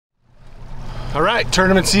All right,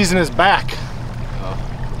 tournament season is back.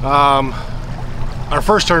 Our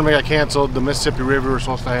first tournament got canceled. The Mississippi River we were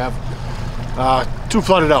supposed to have. Too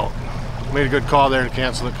flooded out. Made a good call there to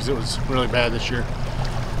cancel it because it was really bad this year.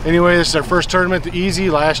 Anyway, this is our first tournament, the Easy.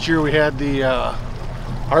 Last year we had the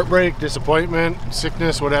heartbreak, disappointment,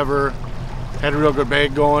 sickness, whatever. Had a real good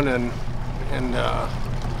bag going and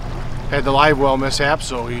had the live well mishap,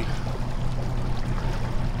 so we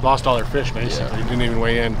lost all our fish basically. Yeah. Didn't even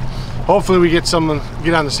weigh in. Hopefully we get on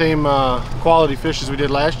the same quality fish as we did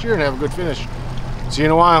last year and have a good finish. See you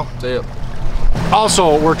in a while. See ya.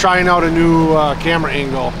 Also, we're trying out a new camera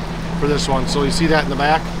angle for this one, so you see that in the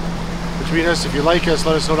back between us. If you like us,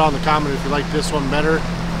 let us know down in the comment if you like this one better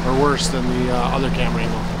or worse than the other camera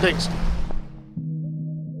angle. Thanks.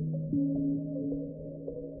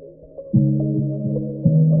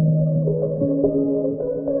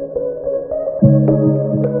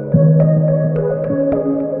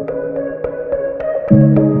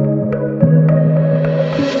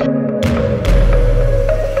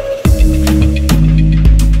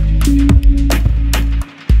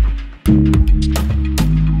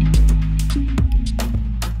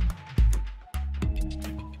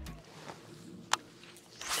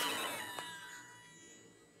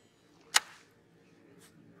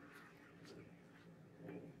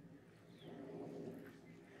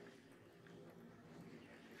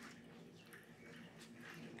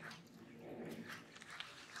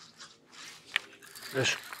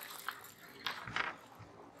 Fish.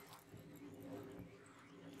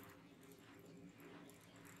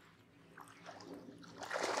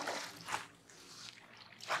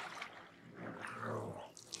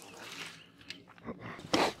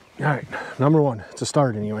 All right, number one. It's a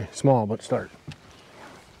start anyway. Small, but start.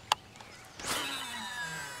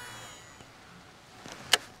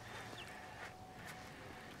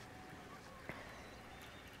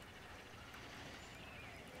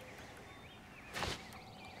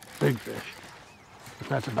 Big fish. If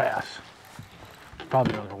that's a bass,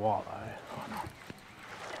 probably another walleye. Oh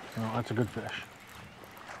no. No, that's a good fish.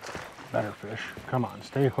 Better fish. Come on,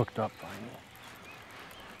 stay hooked up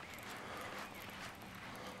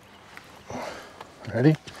finally.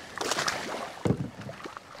 Ready?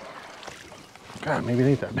 God, maybe it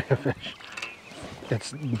ain't that big a fish.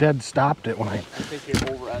 It's dead stopped it when I think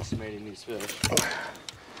you're overestimating these fish.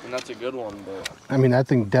 And that's a good one, but I mean, that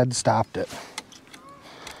thing dead stopped it.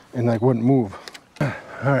 And like wouldn't move. All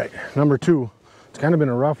right, number two. It's kind of been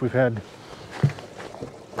a rough. We've had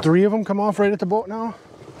 3 of them come off right at the boat now.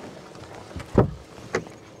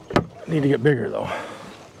 Need to get bigger though. All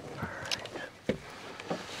right.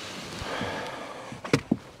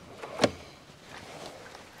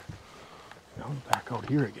 Now back out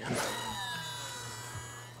here again.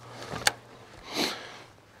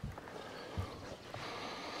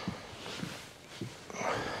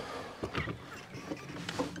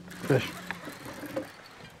 Fish.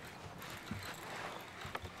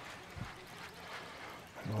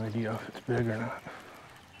 No idea if it's big or not.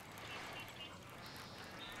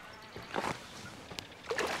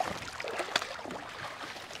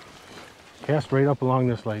 Cast right up along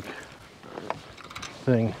this like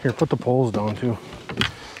thing. Here, put the poles down too.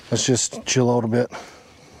 Let's just chill out a bit.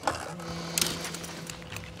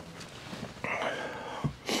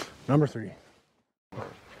 Number 3.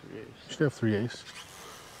 Should have 3/8.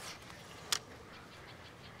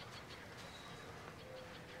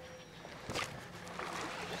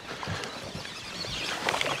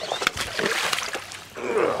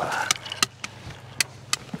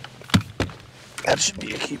 That should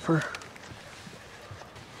be a keeper.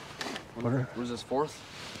 Who's this, 4th?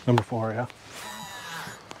 Number 4, yeah.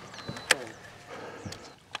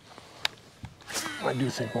 I do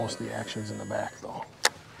think most of the action's in the back though.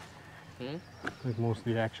 I think most of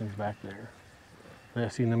the action's back there.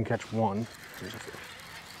 I've seen them catch one. There's a fish.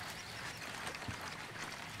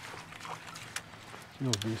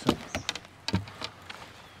 Feels decent.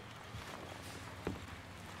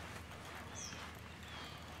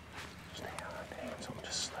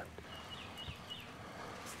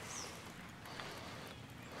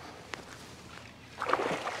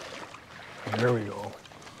 There we go.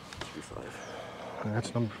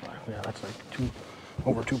 That's number 5. Yeah, that's like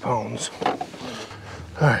over 2 pounds. All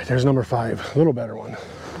right, there's number 5. A little better one.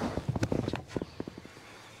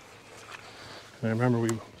 And I remember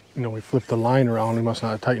we flipped the line around. We must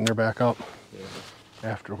not have tightened her back up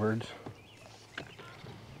afterwards.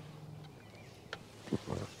 I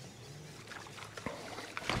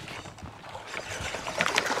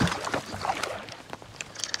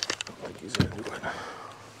think he's gonna do it.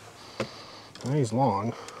 He's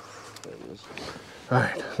long. All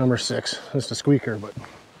right, number 6. Just a squeaker, but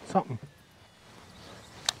something.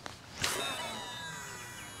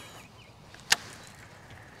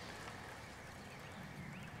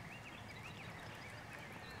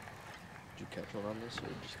 one on this, or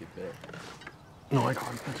just get bit? No, I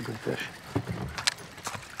got it. That's a good fish.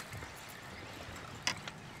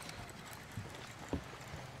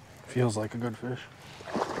 Feels like a good fish.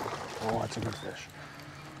 Oh, that's a good fish.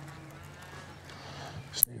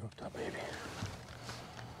 Stay hooked up, baby.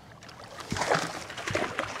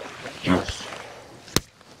 Yes.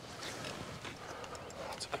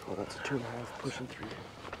 That's a good one. That's a 2.5, pushing 3.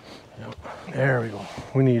 Yep. There we go.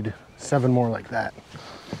 We need 7 more like that,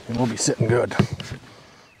 and we'll be sitting good.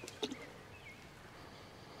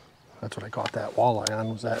 That's what I caught that walleye on,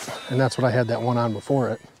 was that, and that's what I had that one on before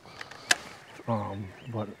it.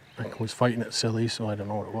 But I was fighting it silly, so I don't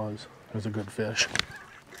know what it was. It was a good fish.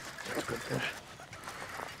 That's a good fish.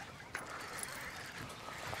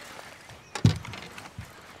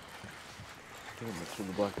 Mixed with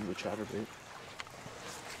the black and blue chatterbait.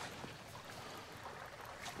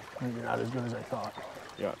 Maybe not as good as I thought.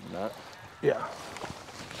 Yeah, not. Yeah.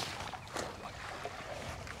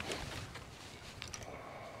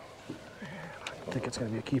 I think it's going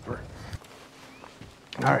to be a keeper.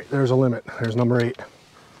 All right, there's a limit. There's number 8.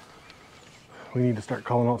 We need to start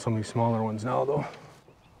calling out some of these smaller ones now, though.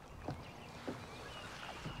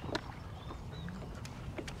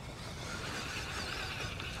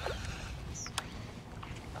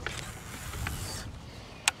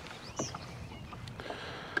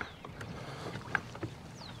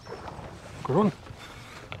 Good one.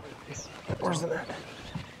 Where's the net?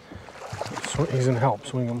 He's gonna help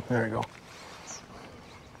swing him. There you go.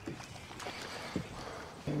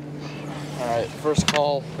 Alright, first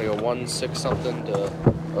call, like a 1.6 something to,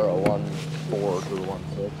 or a 1.4 to a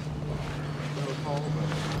 1.6.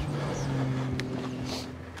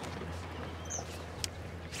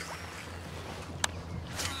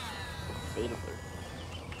 Bait up there.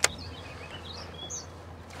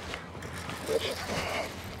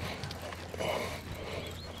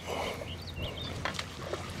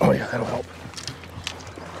 Oh yeah, that'll help.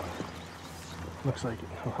 Looks like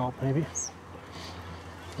it'll help, maybe.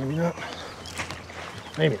 Maybe not.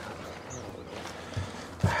 Maybe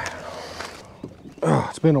not. Oh,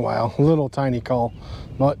 it's been a while. A little tiny call,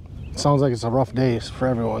 but it sounds like it's a rough day for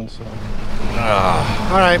everyone. So.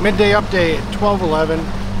 All right, midday update, 12:11.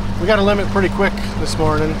 We got a limit pretty quick this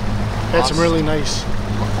morning. Had some really nice.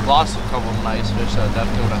 Lost a couple of nice fish that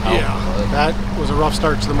definitely would have helped. Yeah, that was a rough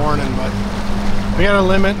start to the morning, but we got a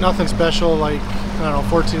limit, nothing special, like, I don't know,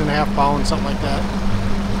 14.5 pounds, something like that.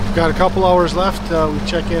 We've got a couple hours left. We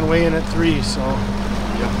check in, weigh in at 3, so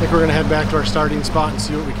I think we're gonna head back to our starting spot and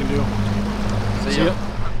see what we can do. See ya.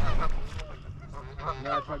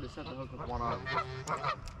 Yeah, I tried to set the hook with one on,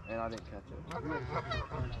 and I didn't catch it.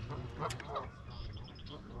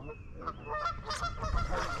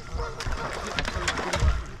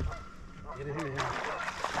 Get it here.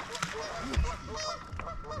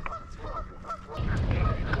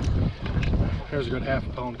 There's a good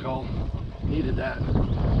 ½ pound call. Needed that.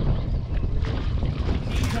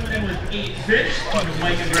 Coming in with 8 fish.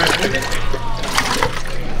 Mike and Brad with it.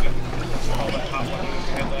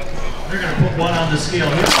 They're going to put one on the scale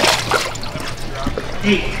here.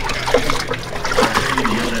 8.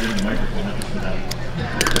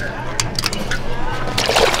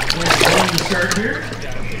 Going to start here.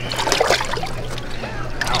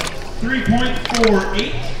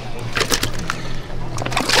 3.48.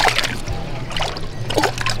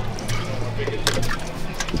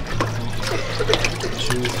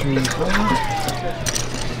 2, 3, 4.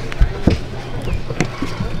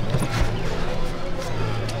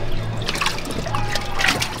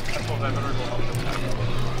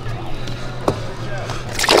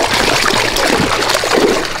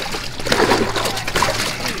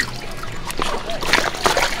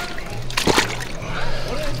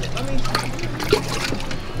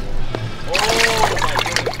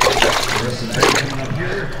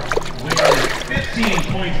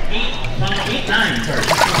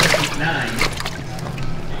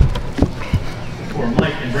 For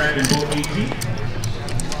Mike and Brad in boat 18.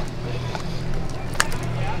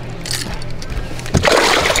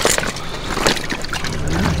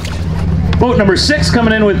 Boat number 6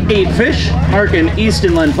 coming in with 8 fish. Marc and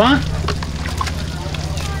Easton Lenfant.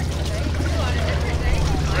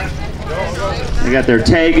 They got their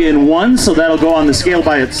tag in 1, so that'll go on the scale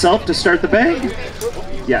by itself to start the bag.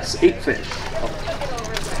 Yes, 8 fish.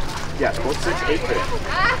 Yes, both 6, 8 fish.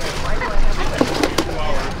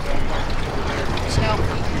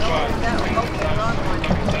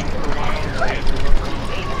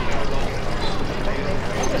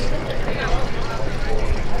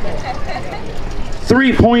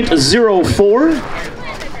 3.04.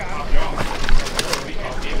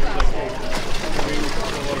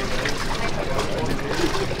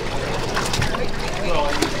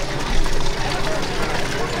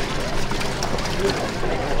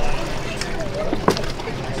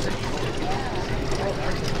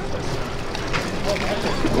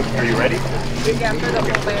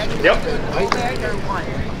 Yep.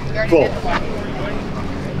 Full.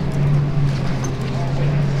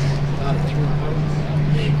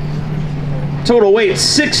 Total weight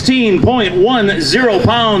 16.10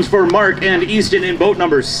 pounds for Mark and Easton in boat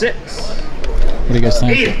number 6. What do you guys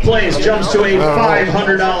think? 8th place jumps to a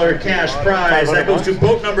 $500 cash prize. That goes to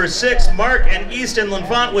boat number 6, Mark and Easton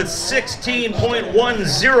Lenfant with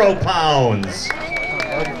 16.10 pounds.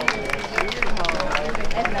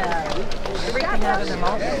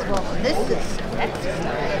 This is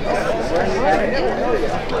exercise.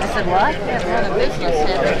 I said, what? I run a business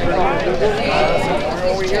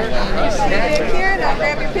here. Now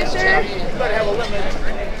grab your picture.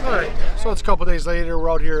 All right, so it's a couple days later.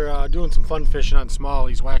 We're out here doing some fun fishing on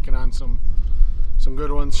smallies, whacking on some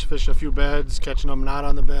good ones, fishing a few beds, catching them not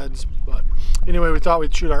on the beds. But anyway, we thought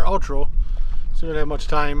we'd shoot our outro, so we didn't have much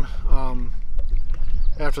time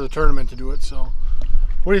after the tournament to do it. So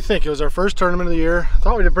what do you think? It was our first tournament of the year. I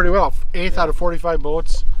thought we did pretty well. 8th out of 45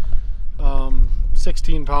 boats,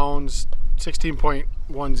 16 pounds,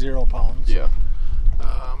 16.10 pounds. Yeah.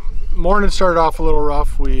 Morning started off a little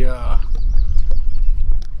rough. We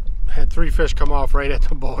had 3 fish come off right at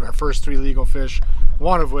the boat, our first 3 legal fish,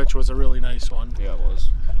 one of which was a really nice one. Yeah, it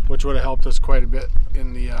was. Which would have helped us quite a bit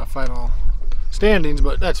in the final standings,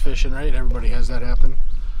 but that's fishing, right? Everybody has that happen.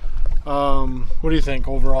 What do you think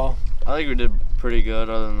overall? I think we did pretty good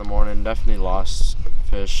other than the morning. Definitely lost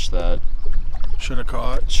fish that should have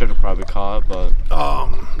caught. Should have probably caught, but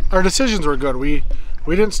our decisions were good. We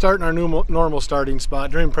didn't start in our normal starting spot.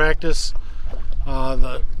 During practice,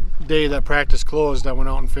 the day that practice closed, I went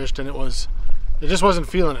out and fished, and it just wasn't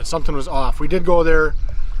feeling it. Something was off. We did go there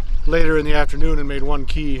later in the afternoon and made 1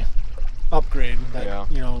 key upgrade that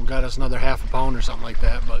got us another half a pound or something like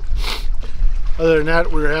that. But other than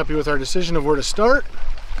that, we were happy with our decision of where to start,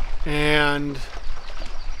 and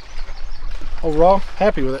overall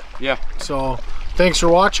happy with it. Yeah. So thanks for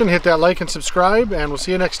watching. Hit that like and subscribe, and we'll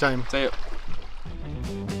see you next time. See ya.